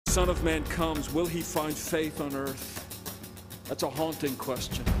Son of Man comes, will he find faith on earth? That's a haunting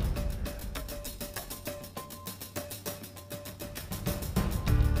question.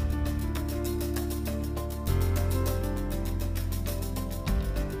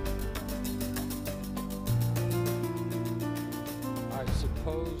 I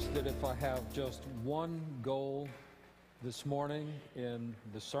suppose that if I have just one goal this morning in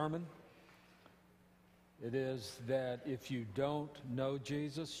the sermon, it is that if you don't know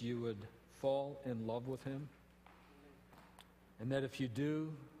Jesus, you would fall in love with him. And that if you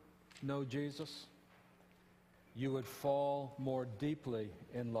do know Jesus, you would fall more deeply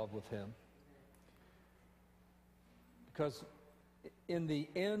in love with him. Because in the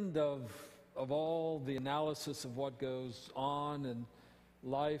end of all the analysis of what goes on in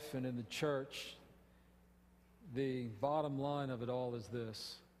life and in the church, the bottom line of it all is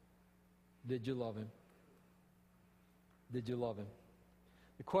this: did you love him? Did you love him?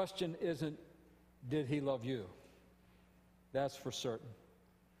 The question isn't, did he love you? That's for certain.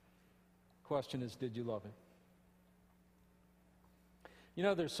 The question is, did you love him? You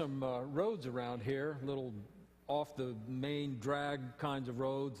know, there's some roads around here, little off the main drag kinds of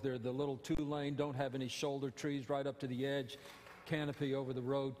roads. They're the little two-lane, don't have any shoulder trees right up to the edge, canopy over the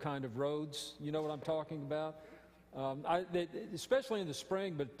road kind of roads. You know what I'm talking about? Especially in the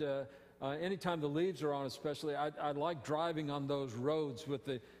spring, but anytime the leaves are on especially, I like driving on those roads with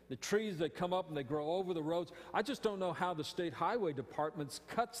the trees that come up and they grow over the roads. I just don't know how the state highway department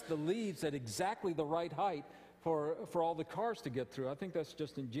cuts the leaves at exactly the right height for all the cars to get through. I think that's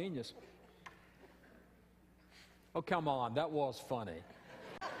just ingenious. Oh, come on, that was funny.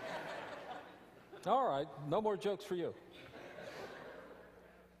 All right, no more jokes for you.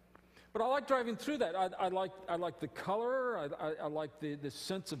 But I like driving through that. I like the color. I like the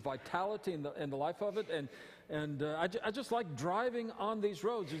sense of vitality and the life of it. And I just like driving on these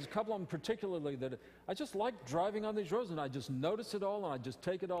roads. There's a couple of them particularly that I just like driving on these roads, and I just notice it all and I just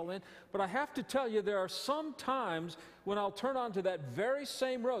take it all in. But I have to tell you, there are some times when I'll turn onto that very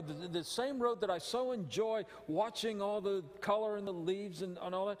same road, the same road that I so enjoy watching all the color and the leaves and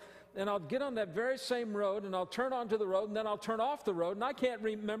all that. And I'll get on that very same road, and I'll turn onto the road, and then I'll turn off the road, and I can't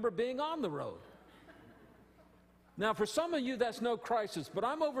remember being on the road. Now, for some of you, that's no crisis, but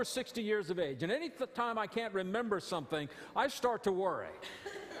I'm over 60 years of age, and any time I can't remember something, I start to worry.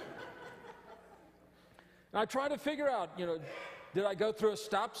 And I try to figure out, did I go through a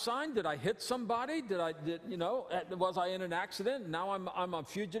stop sign? Did I hit somebody? Was I in an accident? Now I'm a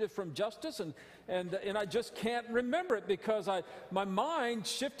fugitive from justice, and I just can't remember it because my mind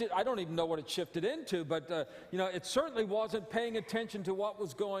shifted. I don't even know what it shifted into, but it certainly wasn't paying attention to what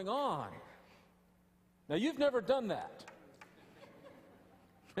was going on. Now, you've never done that.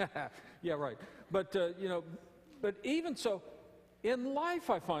 Yeah, right. But but even so, in life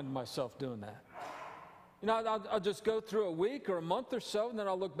I find myself doing that. I'll just go through a week or a month or so, and then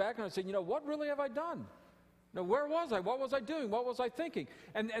I'll look back and I'll say, what really have I done? Where was I? What was I doing? What was I thinking?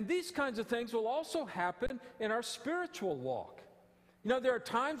 And these kinds of things will also happen in our spiritual walk. There are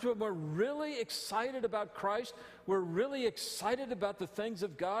times when we're really excited about Christ, we're really excited about the things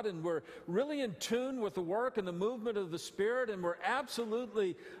of God, and we're really in tune with the work and the movement of the Spirit, and we're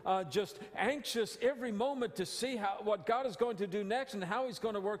absolutely just anxious every moment to see what God is going to do next and how he's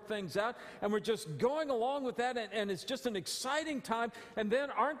going to work things out, and we're just going along with that, and it's just an exciting time. And then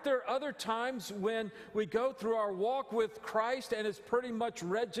aren't there other times when we go through our walk with Christ and it's pretty much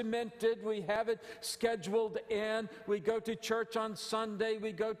regimented, we have it scheduled in, we go to church on Sunday,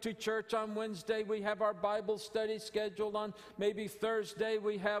 we go to church on Wednesday, we have our Bible study scheduled on maybe Thursday,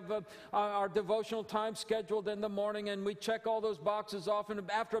 we have our devotional time scheduled in the morning, and we check all those boxes off, and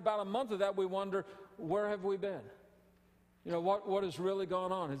after about a month of that we wonder, where have we been? What has really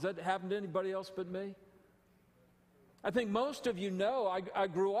gone on? Has that happened to anybody else but me? I think most of you know I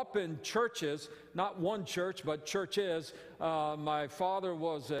grew up in churches, not one church, but churches. My father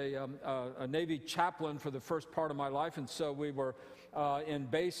was a Navy chaplain for the first part of my life, and so we were in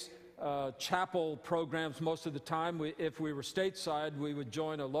base chapel programs most of the time. If we were stateside, we would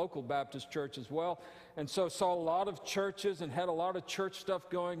join a local Baptist church as well, and so saw a lot of churches and had a lot of church stuff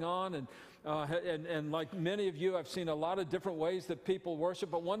going on, and like many of you, I've seen a lot of different ways that people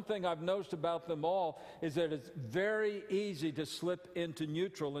worship, but one thing I've noticed about them all is that it's very easy to slip into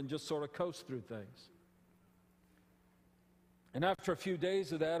neutral and just sort of coast through things. And after a few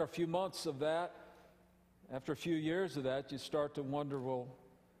days of that, or a few months of that, after a few years of that, you start to wonder, well,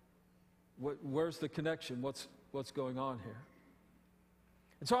 where's the connection? What's going on here?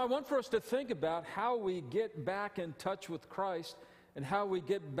 And so I want for us to think about how we get back in touch with Christ and how we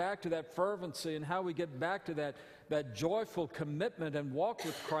get back to that fervency and how we get back to that joyful commitment and walk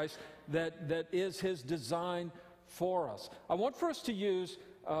with Christ that is His design for us. I want for us to use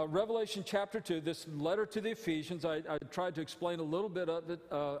Revelation chapter 2, this letter to the Ephesians. I tried to explain a little bit of it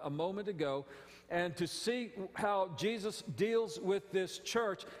a moment ago, and to see how Jesus deals with this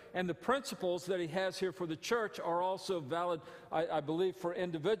church, and the principles that He has here for the church are also valid, I believe, for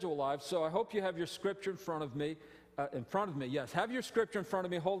individual lives. So I hope you have your scripture in front of me. Yes, have your scripture in front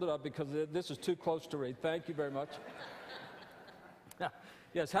of me. Hold it up because this is too close to read. Thank you very much.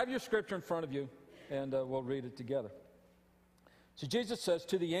 Yes, have your scripture in front of you, and we'll read it together. So Jesus says,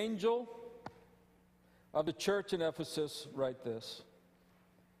 to the angel of the church in Ephesus, write this: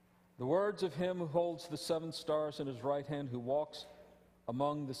 the words of Him who holds the 7 stars in His right hand, who walks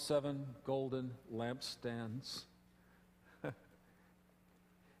among the 7 golden lampstands.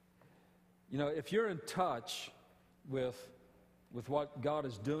 You know, if you're in touch with what God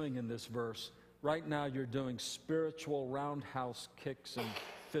is doing in this verse, right now you're doing spiritual roundhouse kicks and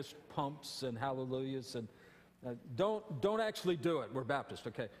fist pumps and hallelujahs, and don't actually do it. We're Baptist,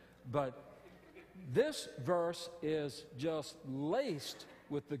 okay? But this verse is just laced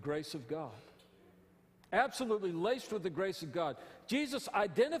with the grace of God. Absolutely laced with the grace of God. Jesus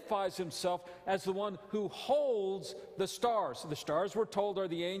identifies Himself as the one who holds the stars. The stars, we're told, are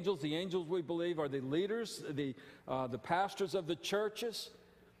the angels. The angels, we believe, are the leaders, the pastors of the churches.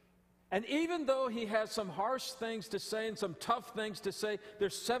 And even though He has some harsh things to say and some tough things to say,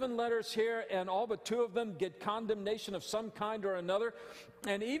 there's 7 letters here, and all but 2 of them get condemnation of some kind or another.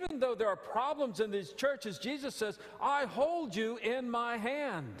 And even though there are problems in these churches, Jesus says, I hold you in my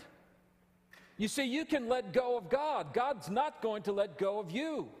hand. You see, you can let go of God. God's not going to let go of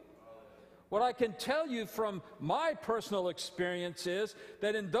you. What I can tell you from my personal experience is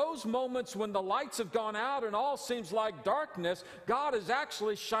that in those moments when the lights have gone out and all seems like darkness, God is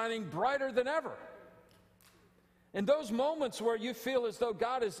actually shining brighter than ever. In those moments where you feel as though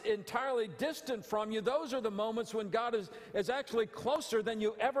God is entirely distant from you, those are the moments when God is actually closer than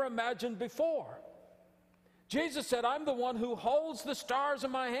you ever imagined before. Jesus said, I'm the one who holds the stars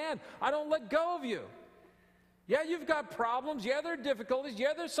in my hand. I don't let go of you. Yeah, you've got problems. Yeah, there are difficulties.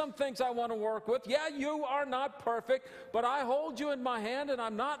 Yeah, there's some things I want to work with. Yeah, you are not perfect, but I hold you in my hand and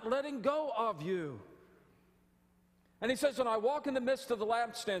I'm not letting go of you. And He says, when I walk in the midst of the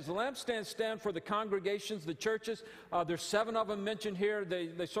lampstands stand for the congregations, the churches. There's 7 of them mentioned here.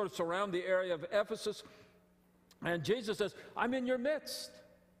 They sort of surround the area of Ephesus. And Jesus says, I'm in your midst.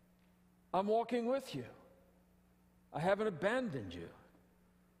 I'm walking with you. I haven't abandoned you.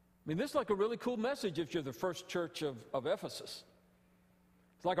 I mean, this is like a really cool message if you're the first church of Ephesus.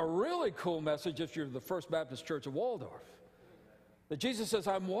 It's like a really cool message if you're the First Baptist Church of Waldorf. That Jesus says,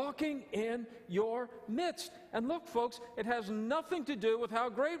 I'm walking in your midst. And look, folks, it has nothing to do with how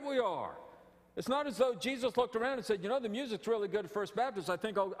great we are. It's not as though Jesus looked around and said, you know, the music's really good at First Baptist. I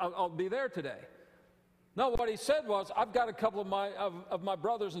think I'll be there today. No, what He said was, I've got a couple of my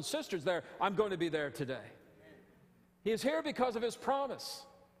brothers and sisters there. I'm going to be there today. He is here because of His promise.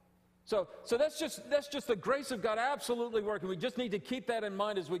 So that's just the grace of God absolutely working. We just need to keep that in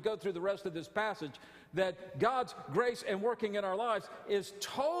mind as we go through the rest of this passage, that God's grace and working in our lives is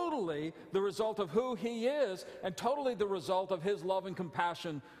totally the result of who He is and totally the result of His love and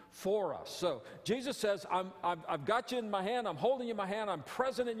compassion for us. So Jesus says, I've got you in my hand, I'm holding you in my hand, I'm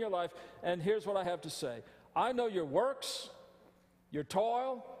present in your life, and here's what I have to say. I know your works, your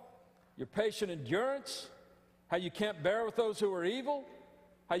toil, your patient endurance, how you can't bear with those who are evil,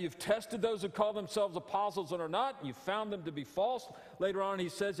 how you've tested those who call themselves apostles and are not, and you found them to be false. Later on He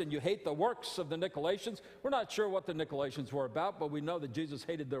says, and you hate the works of the Nicolaitans. We're not sure what the Nicolaitans were about, but we know that Jesus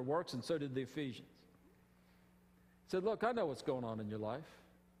hated their works, and so did the Ephesians. He said, look, I know what's going on in your life.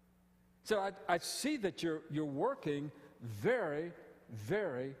 He said, I see that you're working very,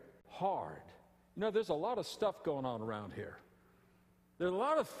 very hard. You know, there's a lot of stuff going on around here. There are a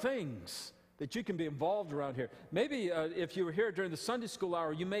lot of things that you can be involved around here. Maybe if you were here during the Sunday school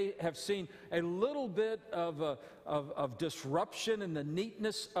hour, you may have seen a little bit of disruption in the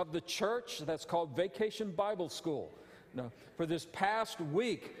neatness of the church. That's called Vacation Bible School. Now, for this past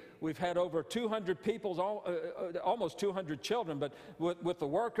week, we've had over 200 people, almost 200 children, but with the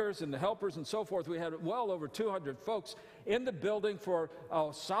workers and the helpers and so forth, we had well over 200 folks in the building for a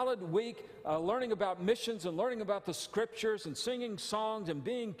solid week, learning about missions and learning about the scriptures and singing songs and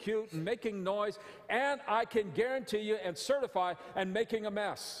being cute and making noise, and I can guarantee you and certify, and making a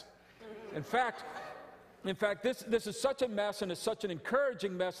mess. In fact, this is such a mess, and it's such an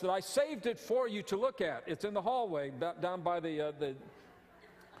encouraging mess that I saved it for you to look at. It's in the hallway down by the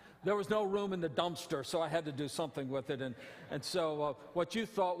There was no room in the dumpster, so I had to do something with it. And so what you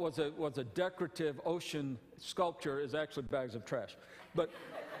thought was a decorative ocean sculpture is actually bags of trash. But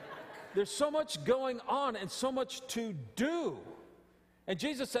there's so much going on and so much to do. And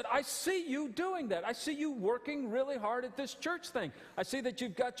Jesus said, I see you doing that. I see you working really hard at this church thing. I see that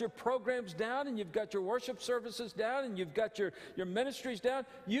you've got your programs down and you've got your worship services down and you've got your ministries down.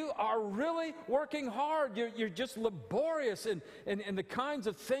 You are really working hard. You're just laborious in the kinds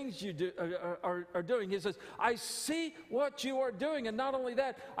of things you do, are doing. He says, I see what you are doing. And not only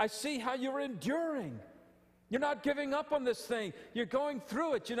that, I see how you're enduring. You're not giving up on this thing. You're going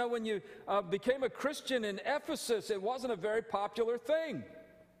through it. You know, when you became a Christian in Ephesus, it wasn't a very popular thing.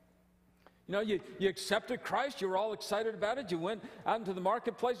 You know, you accepted Christ. You were all excited about it. You went out into the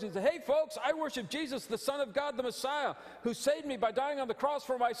marketplace and said, hey, folks, I worship Jesus, the Son of God, the Messiah, who saved me by dying on the cross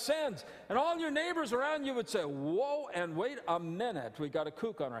for my sins. And all your neighbors around you would say, whoa, and wait a minute. We got a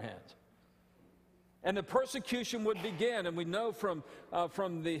kook on our hands. And the persecution would begin, and we know from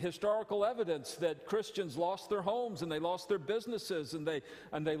the historical evidence that Christians lost their homes, and they lost their businesses, and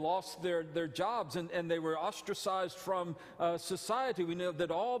they lost their jobs, and they were ostracized from society. We know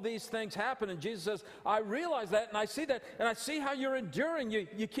that all these things happen, and Jesus says, I realize that, and I see that, and I see how you're enduring.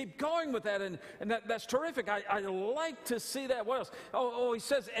 You keep going with that, and that's terrific. I like to see that. What else? He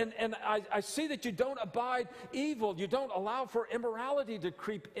says, and I see that you don't abide evil. You don't allow for immorality to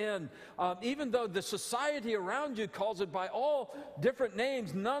creep in, even though the society around you calls it by all different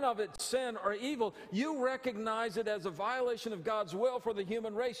names, none of it sin or evil. You recognize it as a violation of God's will for the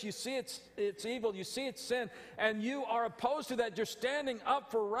human race. You see it's evil, you see it's sin, and you are opposed to that. You're standing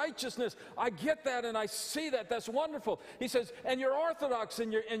up for righteousness. I get that and I see that. That's wonderful. He says, and you're orthodox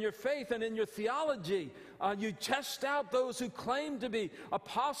in your faith and in your theology. You test out those who claim to be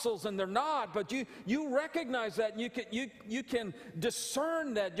apostles and they're not, but you recognize that, and you can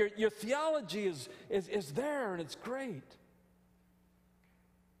discern that your theology is there, and it's great.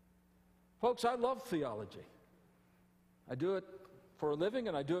 Folks, I love theology. I do it for a living,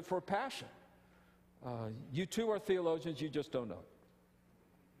 and I do it for a passion. You too are theologians, you just don't know it.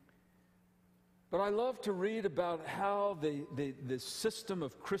 But I love to read about how the system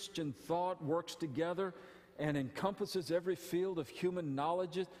of Christian thought works together and encompasses every field of human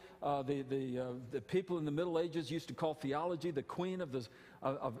knowledge. The people in the Middle Ages used to call theology the queen of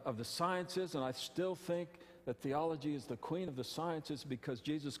the sciences, and I still think that theology is the queen of the sciences because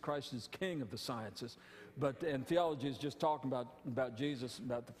Jesus Christ is king of the sciences. And theology is just talking about Jesus,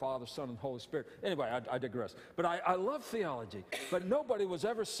 about the Father, Son, and Holy Spirit. Anyway, I digress. But I love theology, but nobody was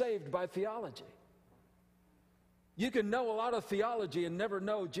ever saved by theology. You can know a lot of theology and never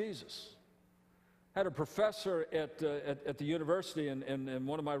know Jesus. I had a professor at the university in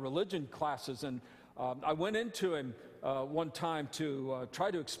one of my religion classes, and I went into him one time to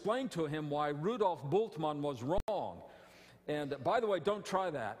try to explain to him why Rudolf Bultmann was wrong. And by the way, don't try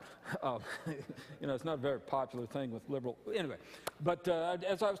that. It's not a very popular thing with liberal. Anyway, but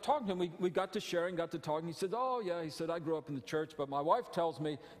as I was talking to him, we got to sharing, got to talking. He said, "Oh yeah," he said, "I grew up in the church, but my wife tells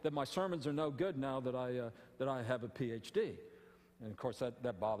me that my sermons are no good now that I have a PhD." And of course,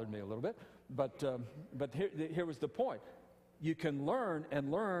 that bothered me a little bit. But here was the point. You can learn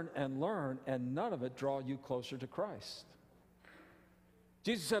and learn and learn, and none of it draw you closer to Christ.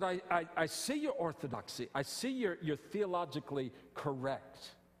 Jesus said, I see your orthodoxy. I see you're theologically correct.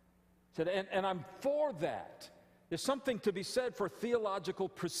 He said, and I'm for that. There's something to be said for theological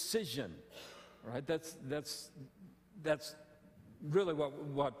precision. Right? That's really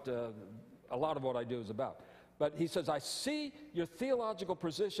what a lot of what I do is about. But he says, I see your theological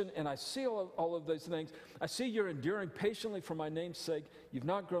position, and I see all of those things. I see you're enduring patiently for my name's sake. You've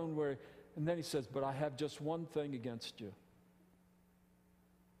not grown weary. And then he says, but I have just one thing against you.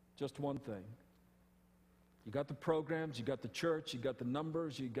 Just one thing. You got the programs, you got the church, you got the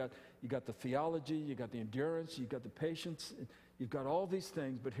numbers, you got the theology, you got the endurance, you got the patience. You've got all these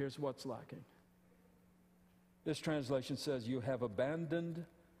things, but here's what's lacking. This translation says, you have abandoned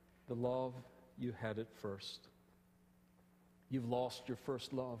the love you had at first. You've lost your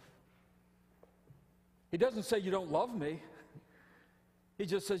first love. He doesn't say you don't love me. He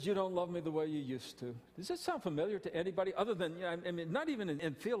just says you don't love me the way you used to. Does this sound familiar to anybody other than, not even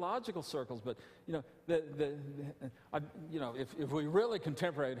in theological circles, but, if we really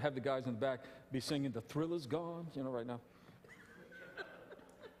contemporary, I'd have the guys in the back be singing "The Thrill Is Gone," right now.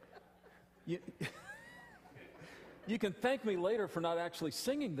 You can thank me later for not actually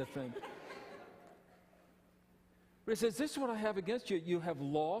singing the thing. But he says, this is what I have against you. You have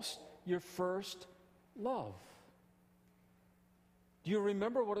lost your first love. Do you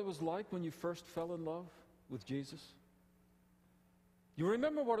remember what it was like when you first fell in love with Jesus? You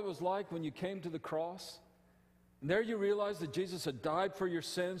remember what it was like when you came to the cross? And there you realized that Jesus had died for your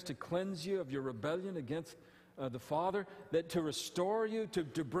sins to cleanse you of your rebellion against the Father, that to restore you,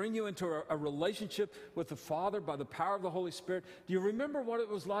 to bring you into a relationship with the Father by the power of the Holy Spirit. Do you remember what it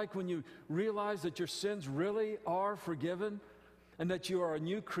was like when you realized that your sins really are forgiven and that you are a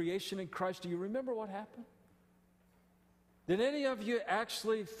new creation in Christ? Do you remember what happened? Did any of you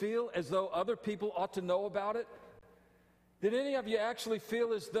actually feel as though other people ought to know about it? Did any of you actually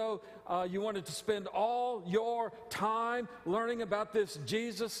feel as though you wanted to spend all your time learning about this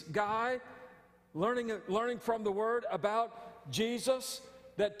Jesus guy? Learning from the Word about Jesus,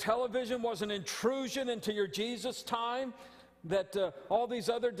 that television was an intrusion into your Jesus time, that all these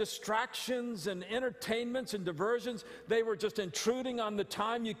other distractions and entertainments and diversions, they were just intruding on the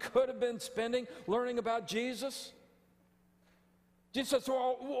time you could have been spending learning about Jesus? Jesus says,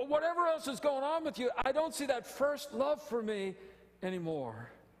 well, whatever else is going on with you, I don't see that first love for me anymore.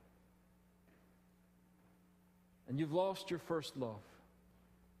 And you've lost your first love.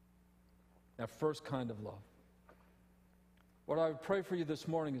 That first kind of love. What I would pray for you this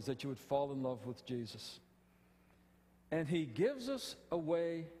morning is that you would fall in love with Jesus. And He gives us a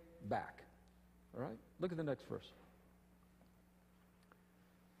way back. All right? Look at the next verse.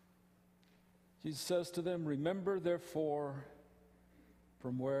 Jesus says to them, remember therefore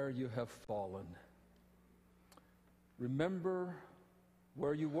from where you have fallen. Remember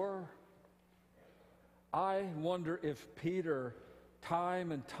where you were. I wonder if Peter,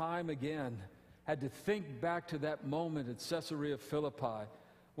 time and time again, had to think back to that moment at Caesarea Philippi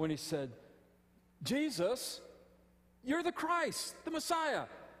when he said, Jesus, you're the Christ, the Messiah.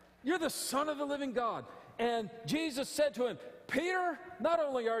 You're the Son of the living God. And Jesus said to him, Peter, not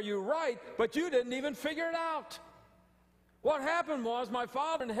only are you right, but you didn't even figure it out. What happened was my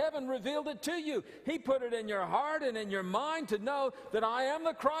Father in heaven revealed it to you. He put it in your heart and in your mind to know that I am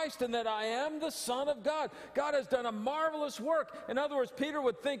the Christ and that I am the Son of God. God has done a marvelous work. In other words, Peter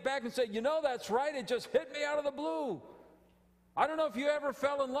would think back and say, you know, that's right. It just hit me out of the blue. I don't know if you ever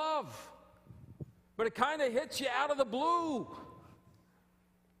fell in love, but it kind of hits you out of the blue.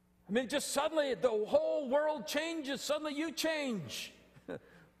 I mean, just suddenly the whole world changes. Suddenly you change.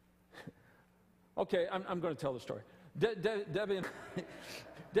 Okay, I'm going to tell the story. Debbie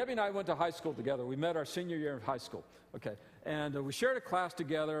and I went to high school together. We met our senior year of high school. Okay, and we shared a class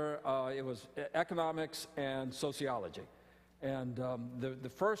together. It was economics and sociology. And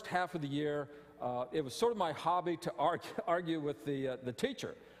the first half of the year, it was sort of my hobby to argue with the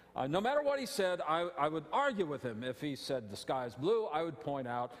teacher. No matter what he said, I would argue with him. If he said the sky is blue, I would point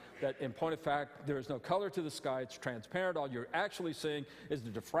out that in point of fact, there is no color to the sky. It's transparent. All you're actually seeing is the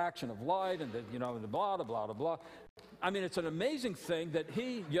diffraction of light and the blah, blah, blah, blah. I mean, it's an amazing thing that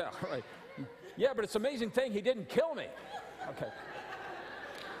right. Yeah, but it's an amazing thing he didn't kill me. Okay.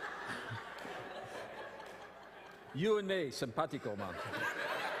 You and me, simpatico, man.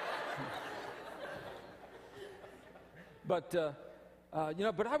 But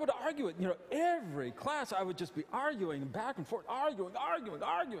I would argue it. Every class I would just be arguing back and forth,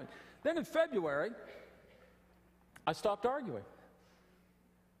 arguing. Then in February, I stopped arguing.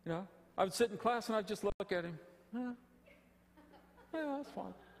 I would sit in class and I'd just look at him. Yeah, that's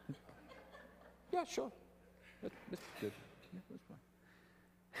fine. Yeah, sure. That's good. Yeah, that's fine.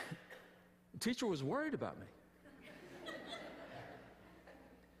 The teacher was worried about me.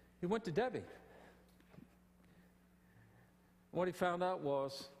 He went to Debbie. What he found out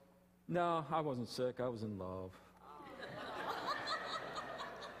was, no, I wasn't sick. I was in love.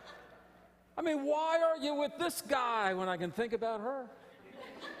 I mean, why are you with this guy when I can think about her?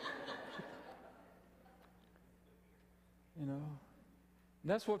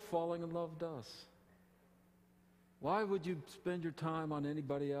 That's what falling in love does. Why would you spend your time on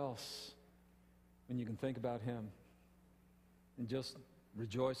anybody else when you can think about Him and just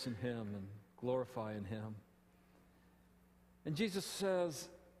rejoice in Him and glorify in Him? And Jesus says,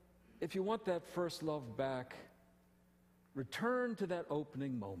 if you want that first love back, return to that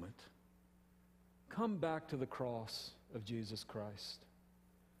opening moment. Come back to the cross of Jesus Christ.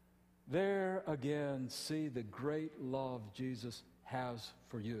 There again, see the great love Jesus has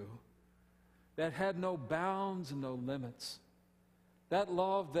for you, that had no bounds and no limits. That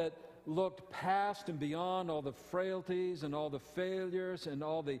love that looked past and beyond all the frailties and all the failures and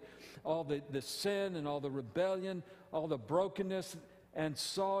all the sin and all the rebellion, all the brokenness, and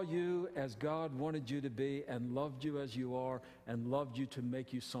saw you as God wanted you to be and loved you as you are and loved you to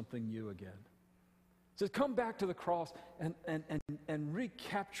make you something new again. It says, come back to the cross and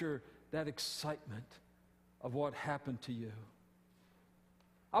recapture that excitement of what happened to you.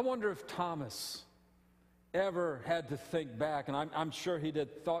 I wonder if Thomas ever had to think back, and I'm sure he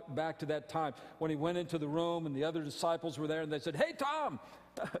did, thought back to that time when he went into the room and the other disciples were there and they said, "Hey, Tom,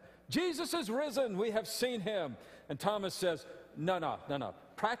 Jesus is risen. We have seen him." And Thomas says, No.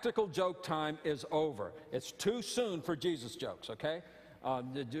 Practical joke time is over. It's too soon for Jesus jokes, okay?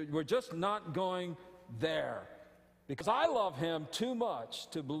 We're just not going there because I love him too much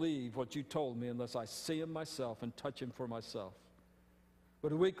to believe what you told me unless I see him myself and touch him for myself.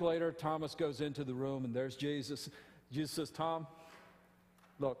 But a week later, Thomas goes into the room and there's Jesus. Jesus says, "Tom,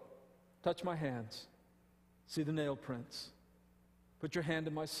 look, touch my hands. See the nail prints. Put your hand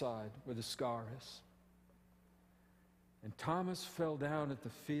in my side where the scar is." And Thomas fell down at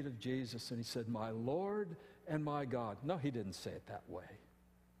the feet of Jesus and he said, "My Lord and my God." No, he didn't say it that way.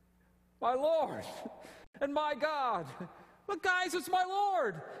 "My Lord and my God." Look, guys, it's my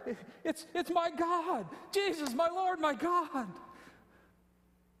Lord. It's my God. Jesus, my Lord, my God.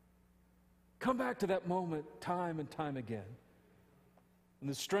 Come back to that moment time and time again. When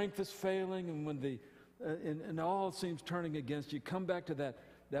the strength is failing and when and all seems turning against you, come back to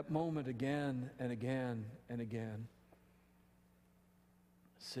that moment again and again and again.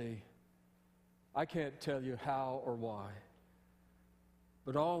 See, I can't tell you how or why,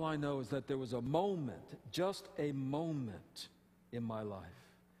 but all I know is that there was a moment, just a moment in my life.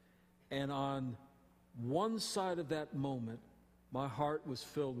 And on one side of that moment, my heart was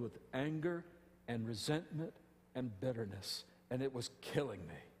filled with anger and resentment and bitterness, and it was killing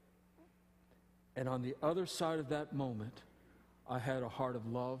me. And on the other side of that moment, I had a heart of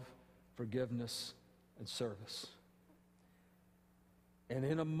love, forgiveness, and service. And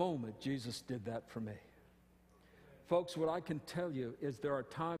in a moment, Jesus did that for me. Folks, what I can tell you is there are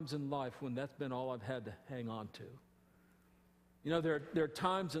times in life when that's been all I've had to hang on to. You know, there are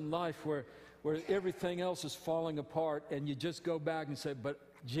times in life where everything else is falling apart and you just go back and say, "But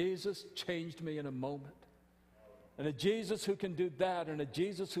Jesus changed me in a moment." And a Jesus who can do that and a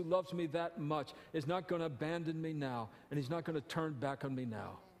Jesus who loves me that much is not going to abandon me now, and he's not going to turn back on me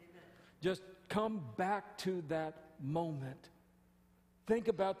now. Just come back to that moment. Think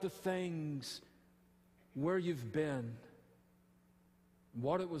about the things where you've been,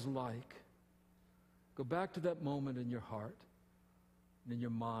 what it was like. Go back to that moment in your heart and in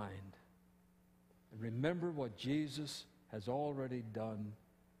your mind. And remember what Jesus has already done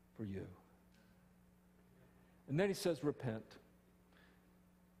for you. And then he says, repent.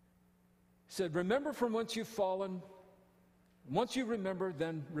 He said, remember from whence you've fallen. Once you remember,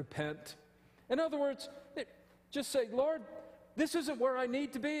 then repent. In other words, just say, Lord, this isn't where I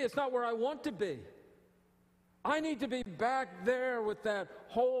need to be. It's not where I want to be. I need to be back there with that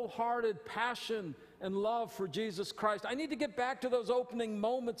wholehearted passion and love for Jesus Christ. I need to get back to those opening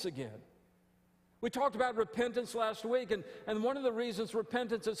moments again. We talked about repentance last week, and one of the reasons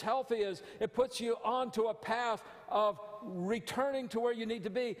repentance is healthy is it puts you onto a path of returning to where you need to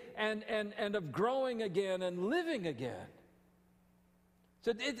be and of growing again and living again.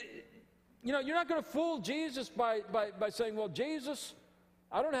 So you're not going to fool Jesus by saying, well, Jesus,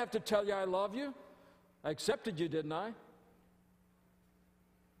 I don't have to tell you I love you. I accepted you, didn't I?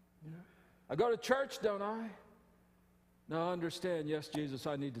 I go to church, don't I? No, I understand. Yes, Jesus,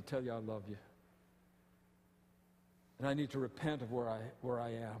 I need to tell you I love you. And I need to repent of where I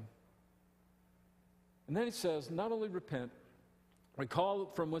am. And then he says, not only repent, recall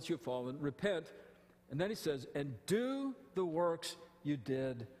from whence you've fallen, repent, and then he says, and do the works you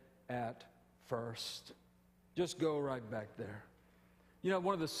did at first. Just go right back there. You know,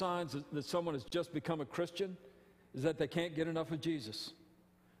 one of the signs that someone has just become a Christian is that they can't get enough of Jesus.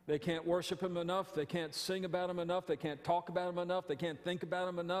 They can't worship him enough. They can't sing about him enough. They can't talk about him enough. They can't think about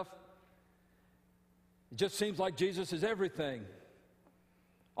him enough. It just seems like Jesus is everything.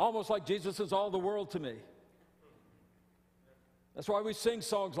 Almost like Jesus is all the world to me. That's why we sing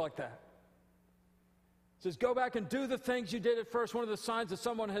songs like that. It says, go back and do the things you did at first. One of the signs that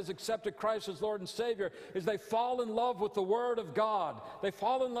someone has accepted Christ as Lord and Savior is they fall in love with the Word of God. They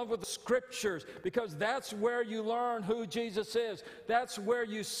fall in love with the Scriptures because that's where you learn who Jesus is. That's where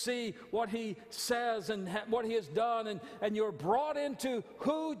you see what He says and what He has done. And you're brought into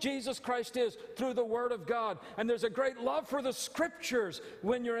who Jesus Christ is through the Word of God. And there's a great love for the Scriptures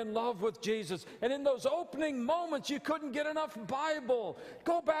when you're in love with Jesus. And in those opening moments, you couldn't get enough Bible.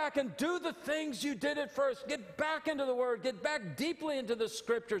 Go back and do the things you did at first. Get back into the Word. Get back deeply into the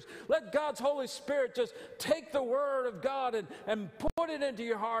Scriptures. Let God's Holy Spirit just take the Word of God and put it into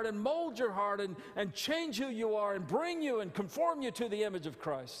your heart and mold your heart and change who you are and bring you and conform you to the image of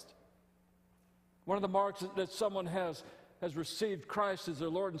Christ. One of the marks that someone has received Christ as their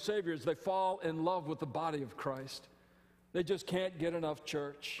Lord and Savior is they fall in love with the body of Christ. They just can't get enough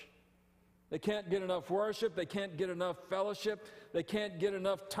church. They can't get enough worship. They can't get enough fellowship. They can't get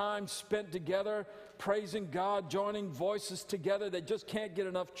enough time spent together, praising God, joining voices together. They just can't get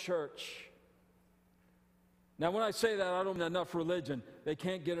enough church. Now, when I say that, I don't mean enough religion. They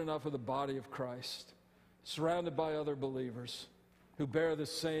can't get enough of the body of Christ, surrounded by other believers who bear the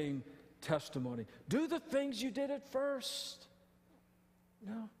same testimony. Do the things you did at first.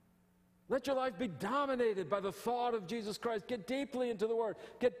 No. Let your life be dominated by the thought of Jesus Christ. Get deeply into the Word.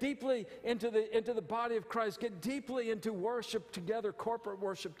 Get deeply into the body of Christ. Get deeply into worship together, corporate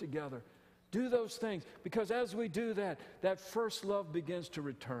worship together. Do those things, because as we do that, that first love begins to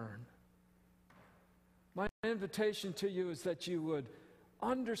return. My invitation to you is that you would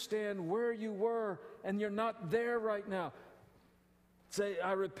understand where you were and you're not there right now. Say,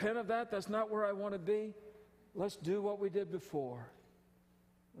 I repent of that. That's not where I want to be. Let's do what we did before.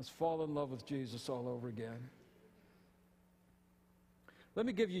 Let's fall in love with Jesus all over again. Let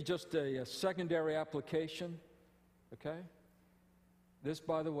me give you just a secondary application, okay? This,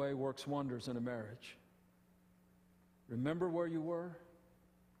 by the way, works wonders in a marriage. Remember where you were.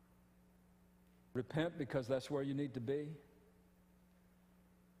 Repent, because that's where you need to be.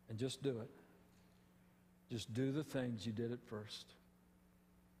 And just do it. Just do the things you did at first.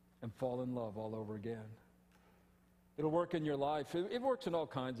 And fall in love all over again. It'll work in your life. It works in all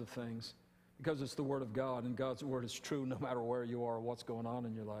kinds of things, because it's the Word of God, and God's Word is true no matter where you are or what's going on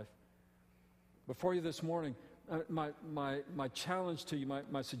in your life. Before you this morning, my challenge to you,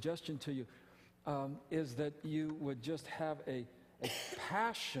 my suggestion to you, is that you would just have a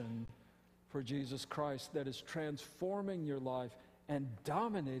passion for Jesus Christ that is transforming your life and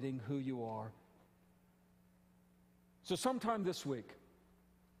dominating who you are. So sometime this week,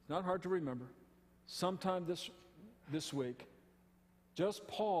 it's not hard to remember, sometime this week, just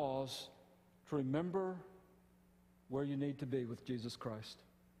pause to remember where you need to be with Jesus Christ.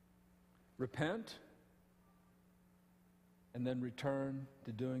 Repent, and then return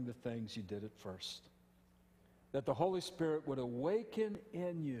to doing the things you did at first. That the Holy Spirit would awaken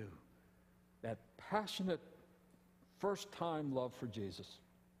in you that passionate first-time love for Jesus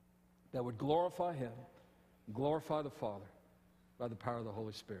that would glorify Him, glorify the Father by the power of the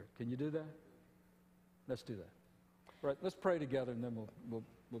Holy Spirit. Can you do that? Let's do that. All right, let's pray together, and then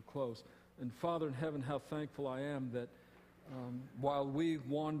we'll close. And Father in heaven, how thankful I am that while we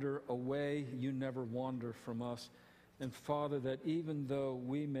wander away, you never wander from us. And Father, that even though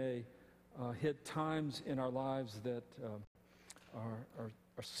we may hit times in our lives that are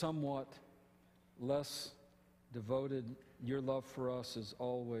somewhat less devoted, your love for us is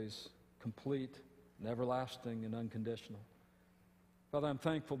always complete and everlasting and unconditional. Father, I'm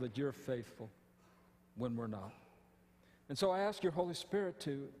thankful that you're faithful when we're not. And so I ask your Holy Spirit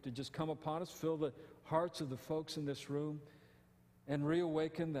to just come upon us, fill the hearts of the folks in this room, and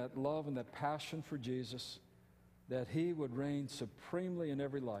reawaken that love and that passion for Jesus, that He would reign supremely in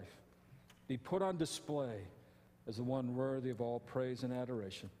every life, be put on display as the one worthy of all praise and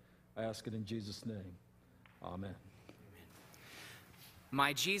adoration. I ask it in Jesus' name. Amen.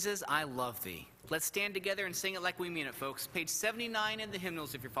 My Jesus, I love thee. Let's stand together and sing it like we mean it, folks. Page 79 in the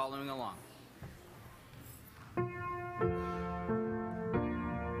hymnals if you're following along.